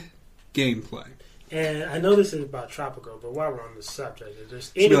 Liquid Gameplay. And I know this is about Tropico, but while we're on the subject, if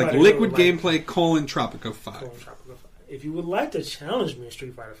there's anybody like Liquid Gameplay Tropico 5. If you would like to challenge me in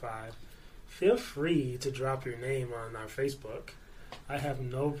Street Fighter V, feel free to drop your name on our Facebook. I have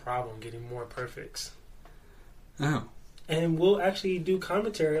no problem getting more perfects. Oh. And we'll actually do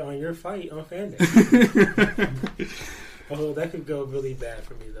commentary on your fight on Fan Day. Although that could go really bad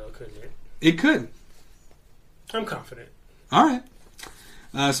for me, though, couldn't it? It could. I'm confident. All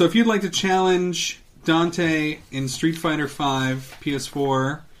right. So if you'd like to challenge Dante in Street Fighter V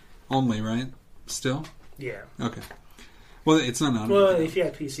PS4 only, right? Still? Yeah. Okay. Well, it's not on. Well, if you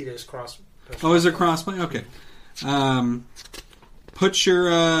have PC, there's cross. Oh, is there crossplay? Okay. Put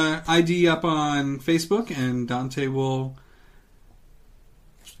your ID up on Facebook, and Dante will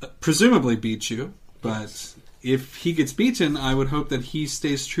presumably beat you. But if he gets beaten, I would hope that he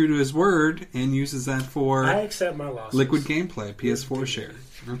stays true to his word and uses that for I accept my losses. Liquid Gameplay, PS4 share.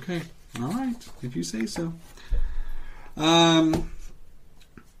 Okay. All right. If you say so.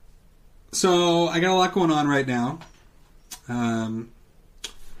 So I got a lot going on right now.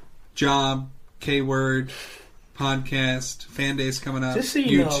 Job, K-word, podcast, Fan Days coming up. Just so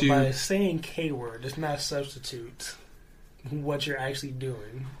you YouTube. know, by saying K-word does not substitute what you're actually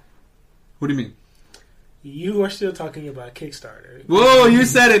doing. What do you mean? You are still talking about Kickstarter. Whoa, you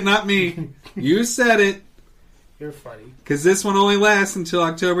said it, not me. You said it. You're funny. Because this one only lasts until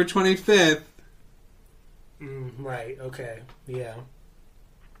October 25th. Right, okay. Yeah.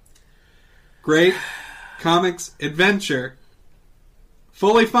 Great comics adventure.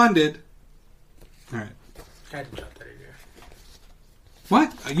 Fully funded. All right. I had to drop that in there.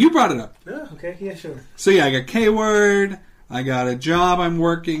 What? You brought it up. Oh, okay. Yeah, sure. So yeah, I got K-word. I got a job I'm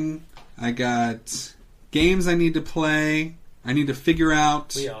working. I got games I need to play. I need to figure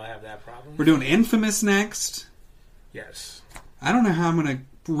out. We all have that problem. We're doing Infamous next. Yes. I don't know how I'm going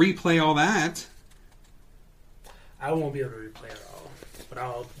to replay all that. I won't be able to replay it all, but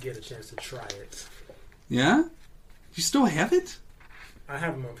I'll get a chance to try it. Yeah? You still have it? I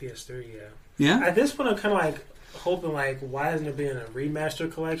have them on PS3, yeah. Yeah? At this point, I'm kind of like hoping, like, why hasn't there been a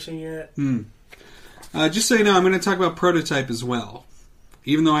remaster collection yet? Just so you know, I'm going to talk about Prototype as well.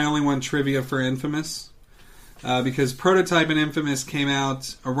 Even though I only want trivia for Infamous. Because Prototype and Infamous came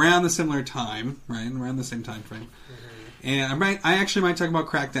out around the similar time, right? Around the same time frame. Mm-hmm. And I actually might talk about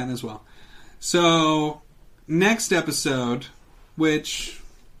Crackdown as well. So, next episode, which,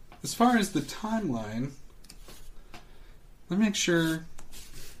 as far as the timeline, let me make sure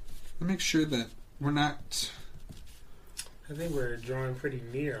that we're not... I think we're drawing pretty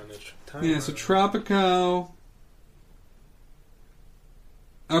near on the timeline. Yeah, so Tropico...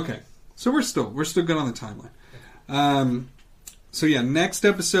 Okay, so we're still good on the timeline. So yeah, next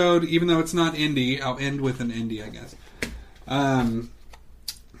episode, even though it's not indie, I'll end with an indie, I guess.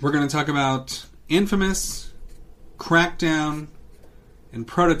 We're going to talk about Infamous, Crackdown, and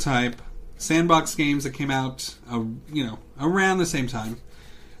Prototype, sandbox games that came out, around the same time.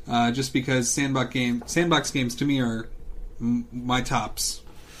 Just because sandbox games to me are my tops.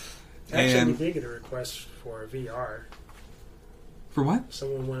 Actually, we did get a request for VR. For what?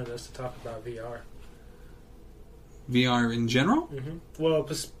 Someone wanted us to talk about VR. VR in general? Mm-hmm. Well,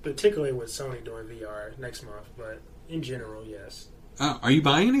 particularly with Sony doing VR next month, but in general, yes. Oh, are you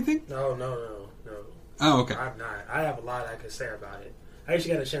buying anything? No. Oh, okay. I'm not. I have a lot I could say about it. I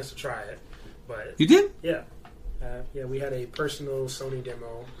actually got a chance to try it, but you did? Yeah. Yeah, we had a personal Sony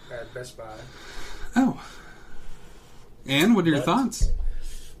demo at Best Buy. Oh. And what are your thoughts?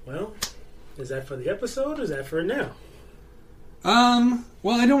 Well, is that for the episode or is that for now?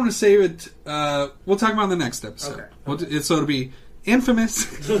 Well, I don't want to save it. We'll talk about it in the next episode. Okay. So it'll be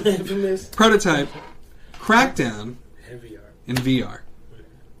Infamous, Infamous, Prototype, Crackdown And VR. and VR.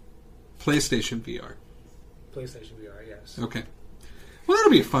 PlayStation VR. PlayStation VR, yes. Okay. Well,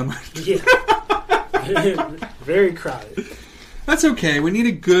 that'll be a fun one. Yeah. Very crowded. That's okay. We need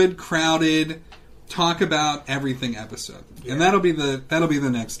a good, crowded, talk about everything episode. Yeah. And that'll be the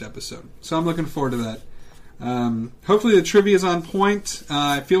next episode. So I'm looking forward to that. Hopefully the trivia is on point.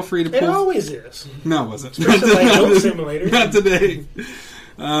 Feel free to pull... It always is. No, it wasn't. Especially like Goat Simulator. Not today.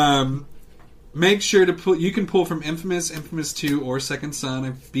 Make sure to pull... You can pull from Infamous, Infamous 2, or Second Son.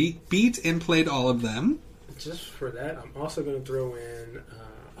 I've beat and played all of them. Just for that, I'm also going to throw in...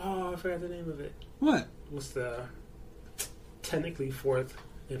 I forgot the name of it. What? What's the... technically fourth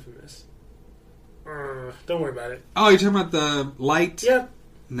Infamous? Don't worry about it. Oh, you're talking about the light? Yep.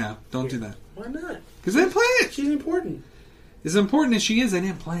 No, don't do that. Why not? Because I didn't play it. She's important. As important as she is, I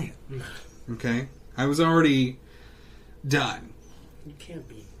didn't play it. Okay? I was already done. You can't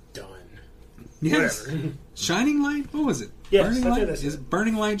be done. Yes. Whatever. Shining Light? What was it? Yes, Burning Light? Is it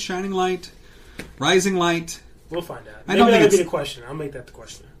Burning Light, Shining Light, Rising Light? We'll find out. I don't Maybe think that'll it's be the question. I'll make that the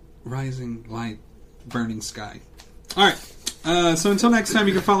question. Rising Light, Burning Sky. All right. So until next time,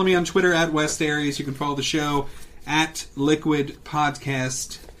 you can follow me on Twitter at West Aries. You can follow the show at Liquid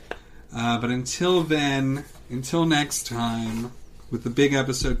Podcast. But until then, until next time, with the big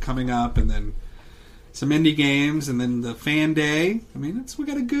episode coming up, and then some indie games, and then the fan day. I mean, we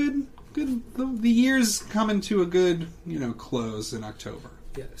got a good. The year's coming to a good, close in October.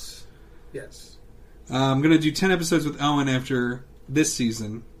 Yes. I'm going to do 10 episodes with Owen after this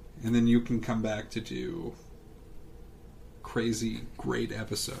season, and then you can come back to do crazy, great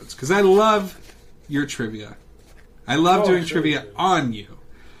episodes. Because I love your trivia. I love doing trivia on you.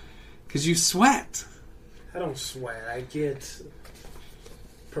 Because you sweat. I don't sweat. I get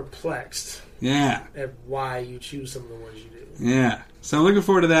perplexed. Yeah. At why you choose some of the ones you do. Yeah. So I'm looking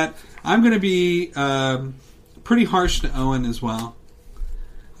forward to that. I'm going to be pretty harsh to Owen as well.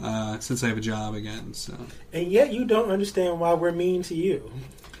 Since I have a job again. So. And yet you don't understand why we're mean to you.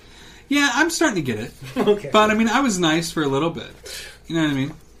 Yeah, I'm starting to get it. Okay. But, I mean, I was nice for a little bit. You know what I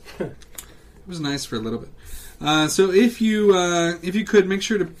mean? It was nice for a little bit. So if you could, make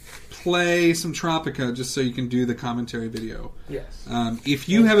sure to play some Tropico just so you can do the commentary video. Yes. If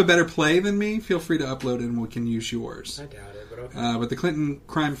you have a better play than me, feel free to upload it and we can use yours. I doubt it, but okay. But the Clinton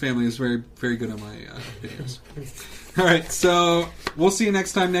crime family is very, very good on my videos. All right, so we'll see you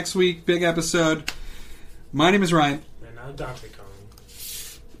next time, next week. Big episode. My name is Ryan. And I'm Dr. Kong.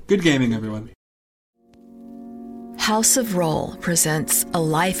 Good gaming, everyone. House of Roll presents a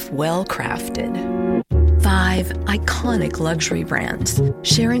life well crafted. 5 iconic luxury brands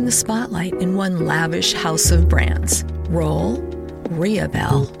sharing the spotlight in one lavish house of brands. Roll,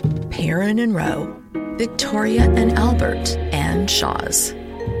 Riabel, Perrin & Rowe, Victoria and Albert, and Shaw's.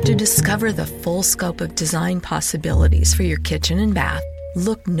 To discover the full scope of design possibilities for your kitchen and bath,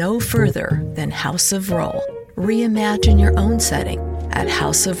 look no further than House of Roll. Reimagine your own setting at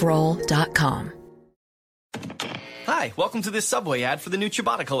houseofroll.com. Hi, welcome to this Subway ad for the new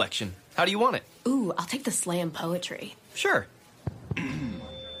Ciabatta collection. How do you want it? Ooh, I'll take the slam poetry. Sure.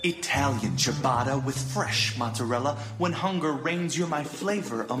 Italian ciabatta with fresh mozzarella. When hunger reigns, you're my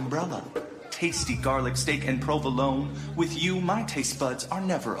flavor umbrella. Tasty garlic steak and provolone. With you, my taste buds are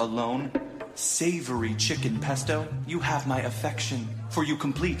never alone. Savory chicken pesto, you have my affection. For you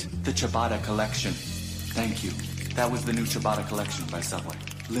complete the Ciabatta collection. Thank you. That was the new Ciabatta collection by Subway.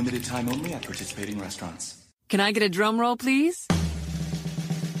 Limited time only at participating restaurants. Can I get a drum roll, please?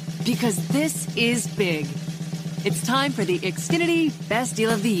 Because this is big. It's time for the Xfinity Best Deal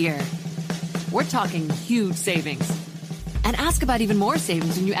of the Year. We're talking huge savings. And ask about even more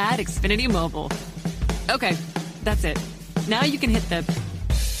savings when you add Xfinity Mobile. Okay, that's it. Now you can hit the...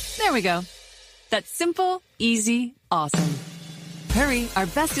 There we go. That's simple, easy, awesome. Hurry, our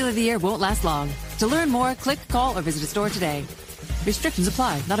Best Deal of the Year won't last long. To learn more, click, call, or visit a store today. Restrictions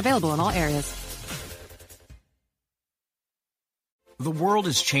apply. Not available in all areas. The world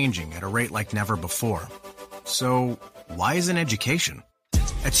is changing at a rate like never before. So, why isn't education?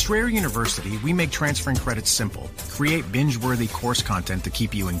 At Strayer University, we make transferring credits simple, create binge-worthy course content to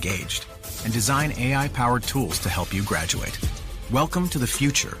keep you engaged, and design AI-powered tools to help you graduate. Welcome to the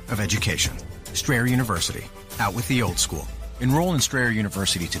future of education. Strayer University, out with the old school. Enroll in Strayer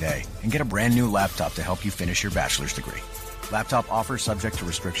University today and get a brand new laptop to help you finish your bachelor's degree. Laptop offer subject to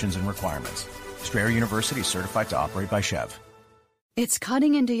restrictions and requirements. Strayer University is certified to operate by Chev. It's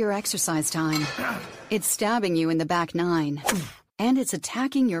cutting into your exercise time. It's stabbing you in the back 9. And it's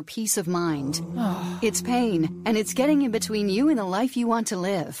attacking your peace of mind. It's pain, and it's getting in between you and the life you want to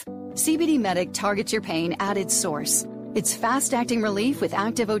live. CBD Medic targets your pain at its source. It's fast-acting relief with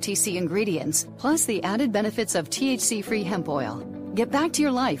active OTC ingredients, plus the added benefits of THC-free hemp oil. Get back to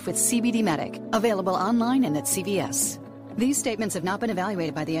your life with CBD Medic, available online and at CVS. These statements have not been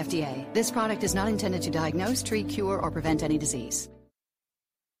evaluated by the FDA. This product is not intended to diagnose, treat, cure, or prevent any disease.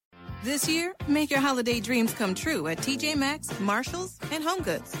 This year, make your holiday dreams come true at TJ Maxx, Marshalls, and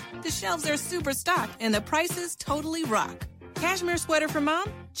HomeGoods. The shelves are super stocked and the prices totally rock. Cashmere sweater for mom?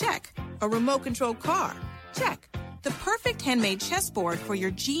 Check. A remote control car? Check. The perfect handmade chessboard for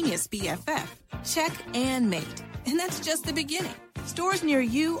your genius BFF? Check and mate. And that's just the beginning. Stores near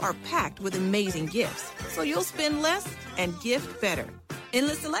you are packed with amazing gifts, so you'll spend less and gift better.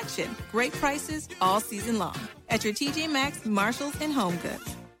 Endless selection, great prices all season long at your TJ Maxx, Marshalls, and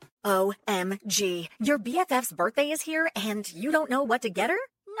HomeGoods. OMG. Your BFF's birthday is here and you don't know what to get her?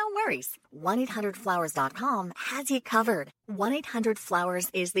 No worries. 1-800-Flowers.com has you covered. 1-800-Flowers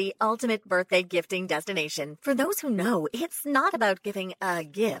is the ultimate birthday gifting destination. For those who know, it's not about giving a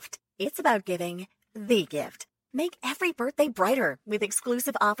gift. It's about giving the gift. Make every birthday brighter with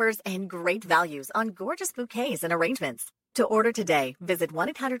exclusive offers and great values on gorgeous bouquets and arrangements. To order today, visit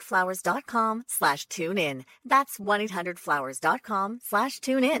 1-800-Flowers.com/tune-in. That's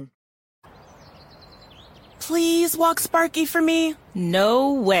 1-800-Flowers.com/tune-in. Please walk Sparky for me.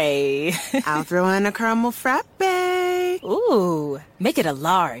 No way. I'll throw in a caramel frappe. Ooh, make it a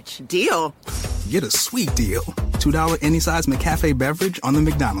large. Deal. Get a sweet deal. $2 any size McCafe beverage on the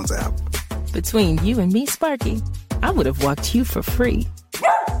McDonald's app. Between you and me, Sparky, I would have walked you for free.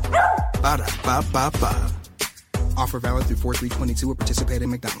 Ba-da-ba-ba-ba. Offer valid through 4/3/22 at participating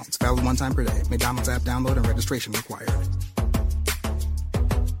McDonald's. Valid one time per day. McDonald's app download and registration required.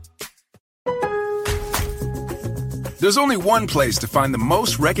 There's only one place to find the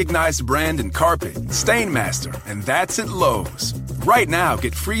most recognized brand in carpet, Stainmaster, and that's at Lowe's. Right now,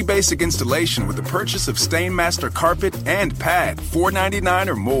 get free basic installation with the purchase of Stainmaster carpet and pad, $4.99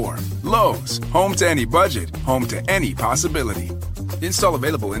 or more. Lowe's, home to any budget, home to any possibility. Install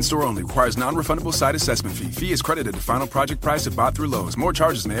available in-store only. Requires non-refundable site assessment fee. Fee is credited to final project price if bought through Lowe's. More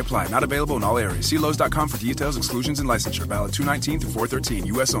charges may apply. Not available in all areas. See Lowe's.com for details, exclusions, and licensure. Valid 2/19 through 4/13.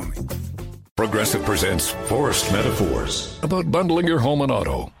 U.S. only. Progressive presents Forced Metaphors about bundling your home and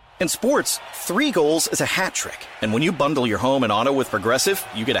auto. In sports, 3 goals is a hat trick. And when you bundle your home and auto with Progressive,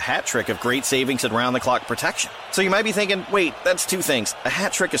 you get a hat trick of great savings and round-the-clock protection. So you might be thinking, wait, that's 2 things. A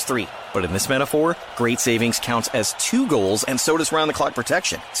hat trick is 3. But in this metaphor, great savings counts as 2 goals, and so does round-the-clock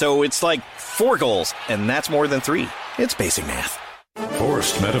protection. So it's like 4 goals, and that's more than 3. It's basic math.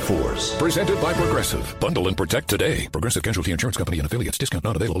 Forced Metaphors, presented by Progressive. Bundle and protect today. Progressive Casualty Insurance Company and affiliates. Discount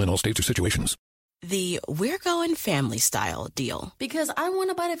not available in all states or situations. The We're Going Family Style deal. Because I want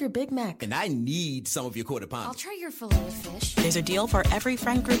a bite of your Big Mac. And I need some of your Quarter Pounder. I'll try your filet of fish. There's a deal for every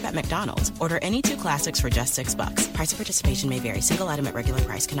friend group at McDonald's. Order any 2 classics for just $6. Price of participation may vary. Single item at regular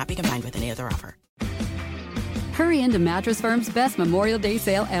price cannot be combined with any other offer. Hurry into Mattress Firm's best Memorial Day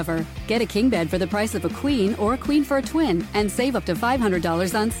sale ever. Get a king bed for the price of a queen or a queen for a twin and save up to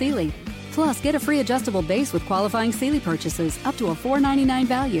 $500 on Sealy. Plus, get a free adjustable base with qualifying Sealy purchases up to a $4.99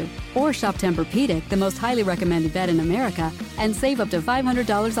 value. Or shop Tempur-Pedic, the most highly recommended bed in America, and save up to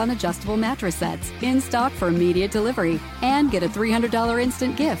 $500 on adjustable mattress sets in stock for immediate delivery. And get a $300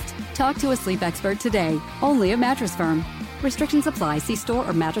 instant gift. Talk to a sleep expert today, only at Mattress Firm. Restrictions apply. See store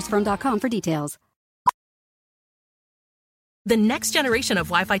or mattressfirm.com for details. The next generation of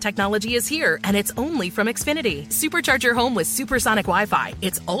Wi-Fi technology is here, and it's only from Xfinity. Supercharge your home with supersonic Wi-Fi.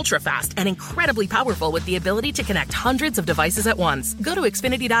 It's ultra-fast and incredibly powerful with the ability to connect hundreds of devices at once. Go to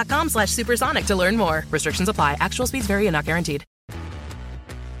Xfinity.com/supersonic to learn more. Restrictions apply. Actual speeds vary and not guaranteed.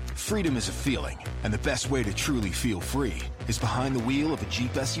 Freedom is a feeling, and the best way to truly feel free is behind the wheel of a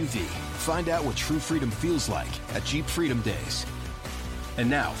Jeep SUV. Find out what true freedom feels like at Jeep Freedom Days. And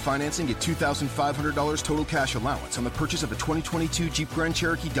now, financing at $2,500 total cash allowance on the purchase of a 2022 Jeep Grand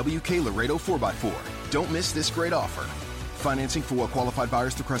Cherokee WK Laredo 4x4. Don't miss this great offer. Financing for well-qualified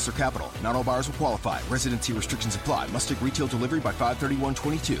buyers through Chrysler Capital. Not all buyers will qualify. Residency restrictions apply. Must take retail delivery by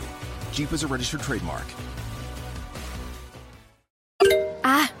 5/31/22. Jeep is a registered trademark.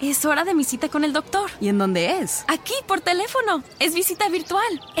 Ah, es hora de mi cita con el doctor. ¿Y en dónde es? Aquí, por teléfono. Es visita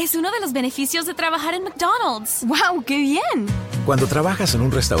virtual. Es uno de los beneficios de trabajar en McDonald's. ¡Wow, qué bien! Cuando trabajas en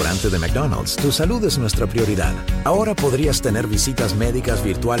un restaurante de McDonald's, tu salud es nuestra prioridad. Ahora podrías tener visitas médicas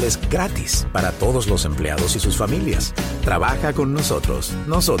virtuales gratis para todos los empleados y sus familias. Trabaja con nosotros.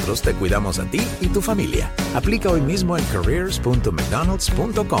 Nosotros te cuidamos a ti y tu familia. Aplica hoy mismo en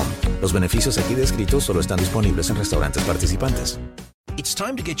careers.mcdonalds.com. Los beneficios aquí descritos solo están disponibles en restaurantes participantes. It's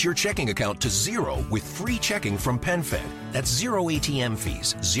time to get your checking account to zero with free checking from PenFed. That's zero ATM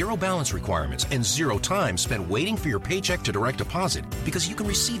fees, zero balance requirements, and zero time spent waiting for your paycheck to direct deposit because you can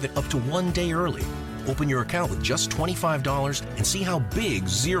receive it up to 1 day early. Open your account with just $25 and see how big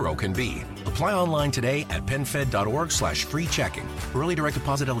zero can be. Apply online today at PenFed.org/free checking. Early direct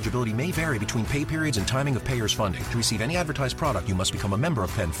deposit eligibility may vary between pay periods and timing of payers' funding. To receive any advertised product, you must become a member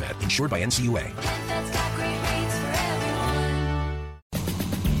of PenFed, insured by NCUA.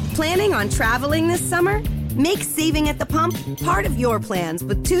 Planning on traveling this summer? Make saving at the pump part of your plans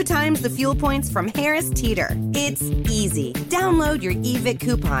with 2 times the fuel points from Harris Teeter. It's easy. Download your eVic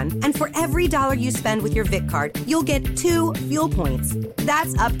coupon, and for every $1 you spend with your Vic card, you'll get 2 fuel points.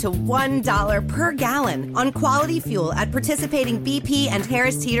 That's up to $1 per gallon on quality fuel at participating BP and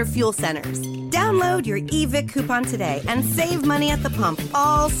Harris Teeter fuel centers. Download your eVic coupon today and save money at the pump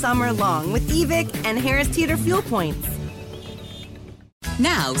all summer long with eVic and Harris Teeter fuel points.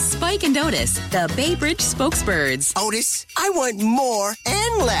 Now, Spike and Otis, the Bay Bridge spokesbirds. Otis, I want more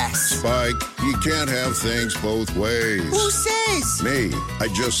and less. Spike, you can't have things both ways. Who says? Me. I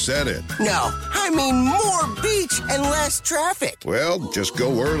just said it. No, I mean more beach and less traffic. Well, just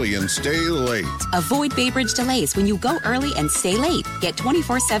go early and stay late. Avoid Bay Bridge delays when you go early and stay late. Get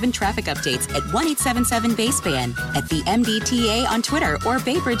 24/7 traffic updates at 1-877-BASEBAN, at the MDTA on Twitter or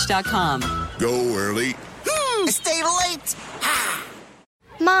baybridge.com. Go early. Stay late.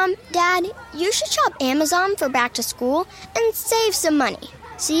 Mom, Dad, you should shop Amazon for back to school and save some money.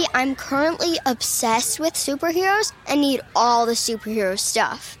 See, I'm currently obsessed with superheroes and need all the superhero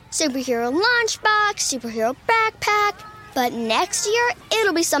stuff. Superhero lunchbox, superhero backpack. But next year,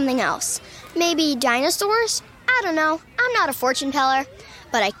 it'll be something else. Maybe dinosaurs? I don't know. I'm not a fortune teller.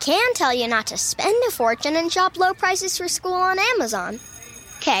 But I can tell you not to spend a fortune and shop low prices for school on Amazon.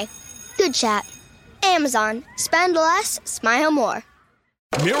 Okay, good chat. Amazon. Spend less, smile more.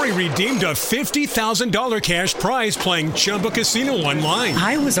 Mary redeemed a $50,000 cash prize playing Chumba Casino online.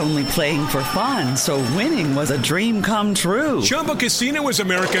 I was only playing for fun, so winning was a dream come true. Chumba Casino is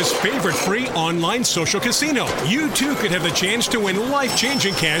America's favorite free online social casino. You, too, could have the chance to win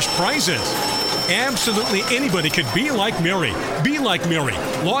life-changing cash prizes. Absolutely anybody could be like Mary. Be like Mary.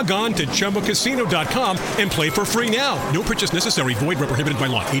 Log on to ChumbaCasino.com and play for free now. No purchase necessary. Void where prohibited by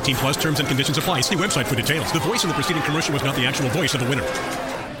law. 18 plus terms and conditions apply. See website for details. The voice in the preceding commercial was not the actual voice of the winner.